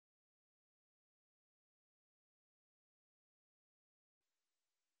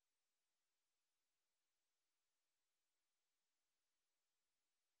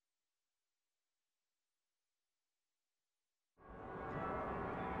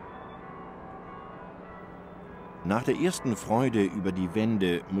Nach der ersten Freude über die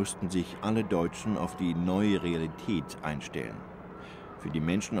Wende mussten sich alle Deutschen auf die neue Realität einstellen. Für die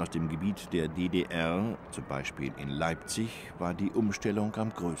Menschen aus dem Gebiet der DDR, zum Beispiel in Leipzig, war die Umstellung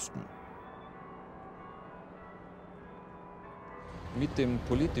am größten. Mit dem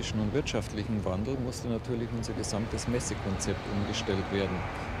politischen und wirtschaftlichen Wandel musste natürlich unser gesamtes Messekonzept umgestellt werden.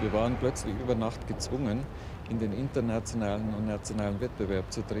 Wir waren plötzlich über Nacht gezwungen, in den internationalen und nationalen Wettbewerb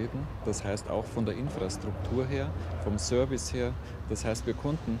zu treten. Das heißt auch von der Infrastruktur her, vom Service her. Das heißt, wir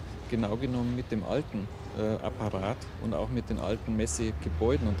konnten genau genommen mit dem alten Apparat und auch mit den alten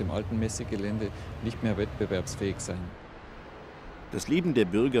Messegebäuden und dem alten Messegelände nicht mehr wettbewerbsfähig sein. Das Leben der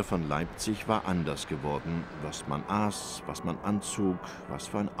Bürger von Leipzig war anders geworden, was man aß, was man anzog, was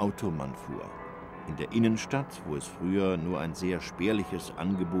für ein Auto man fuhr. In der Innenstadt, wo es früher nur ein sehr spärliches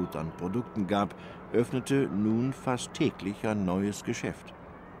Angebot an Produkten gab, öffnete nun fast täglich ein neues Geschäft.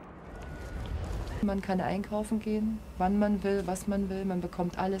 Man kann einkaufen gehen, wann man will, was man will, man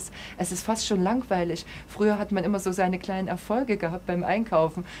bekommt alles. Es ist fast schon langweilig. Früher hat man immer so seine kleinen Erfolge gehabt beim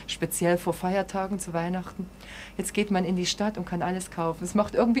Einkaufen, speziell vor Feiertagen zu Weihnachten. Jetzt geht man in die Stadt und kann alles kaufen. Es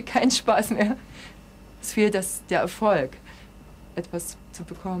macht irgendwie keinen Spaß mehr. Es fehlt der Erfolg, etwas zu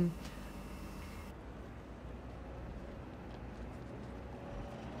bekommen.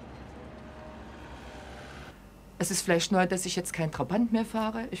 Es ist vielleicht neu, dass ich jetzt kein Trabant mehr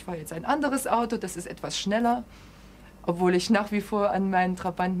fahre. Ich fahre jetzt ein anderes Auto, das ist etwas schneller. Obwohl ich nach wie vor an meinen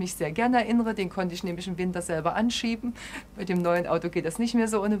Trabant mich sehr gerne erinnere. Den konnte ich nämlich im Winter selber anschieben. Bei dem neuen Auto geht das nicht mehr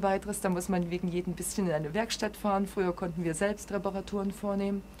so ohne weiteres. Da muss man wegen jedem bisschen in eine Werkstatt fahren. Früher konnten wir selbst Reparaturen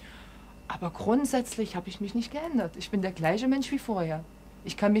vornehmen. Aber grundsätzlich habe ich mich nicht geändert. Ich bin der gleiche Mensch wie vorher.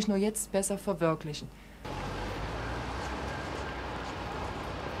 Ich kann mich nur jetzt besser verwirklichen.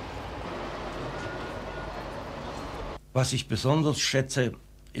 Was ich besonders schätze,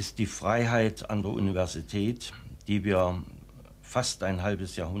 ist die Freiheit an der Universität, die wir fast ein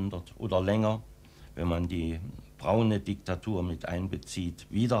halbes Jahrhundert oder länger, wenn man die braune Diktatur mit einbezieht,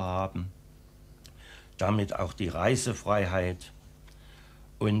 wiederhaben. Damit auch die Reisefreiheit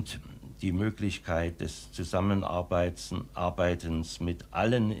und die Möglichkeit des Zusammenarbeitens mit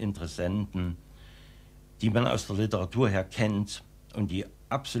allen Interessenten, die man aus der Literatur her kennt und die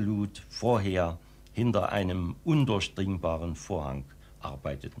absolut vorher hinter einem undurchdringbaren Vorhang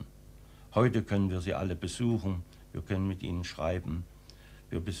arbeiteten. Heute können wir sie alle besuchen, wir können mit ihnen schreiben,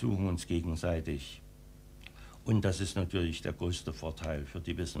 wir besuchen uns gegenseitig. Und das ist natürlich der größte Vorteil für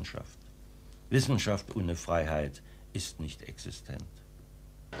die Wissenschaft. Wissenschaft ohne Freiheit ist nicht existent.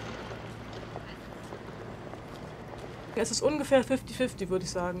 Es ist ungefähr 50-50, würde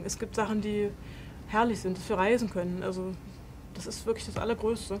ich sagen. Es gibt Sachen, die herrlich sind, dass wir reisen können. Also das ist wirklich das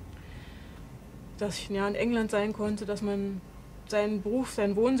Allergrößte. Dass ich ein Jahr in England sein konnte, dass man seinen Beruf,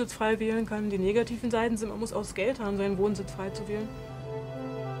 seinen Wohnsitz frei wählen kann. Die negativen Seiten sind, man muss auch das Geld haben, seinen Wohnsitz frei zu wählen.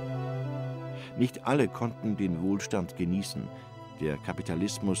 Nicht alle konnten den Wohlstand genießen. Der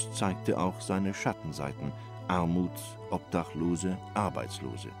Kapitalismus zeigte auch seine Schattenseiten: Armut, Obdachlose,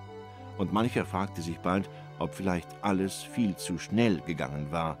 Arbeitslose. Und mancher fragte sich bald, ob vielleicht alles viel zu schnell gegangen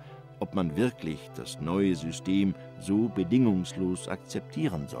war, ob man wirklich das neue System so bedingungslos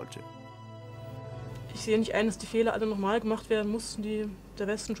akzeptieren sollte. Ich sehe nicht ein, dass die Fehler alle nochmal gemacht werden mussten, die der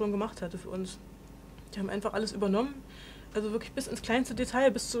Westen schon gemacht hatte für uns. Die haben einfach alles übernommen, also wirklich bis ins kleinste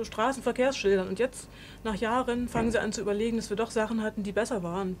Detail, bis zu Straßenverkehrsschildern. Und jetzt, nach Jahren, fangen sie an zu überlegen, dass wir doch Sachen hatten, die besser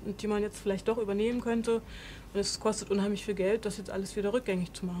waren und die man jetzt vielleicht doch übernehmen könnte. Und es kostet unheimlich viel Geld, das jetzt alles wieder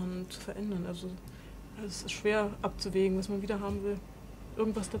rückgängig zu machen und zu verändern. Also es ist schwer abzuwägen, was man wieder haben will.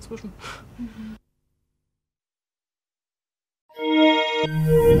 Irgendwas dazwischen. Mhm.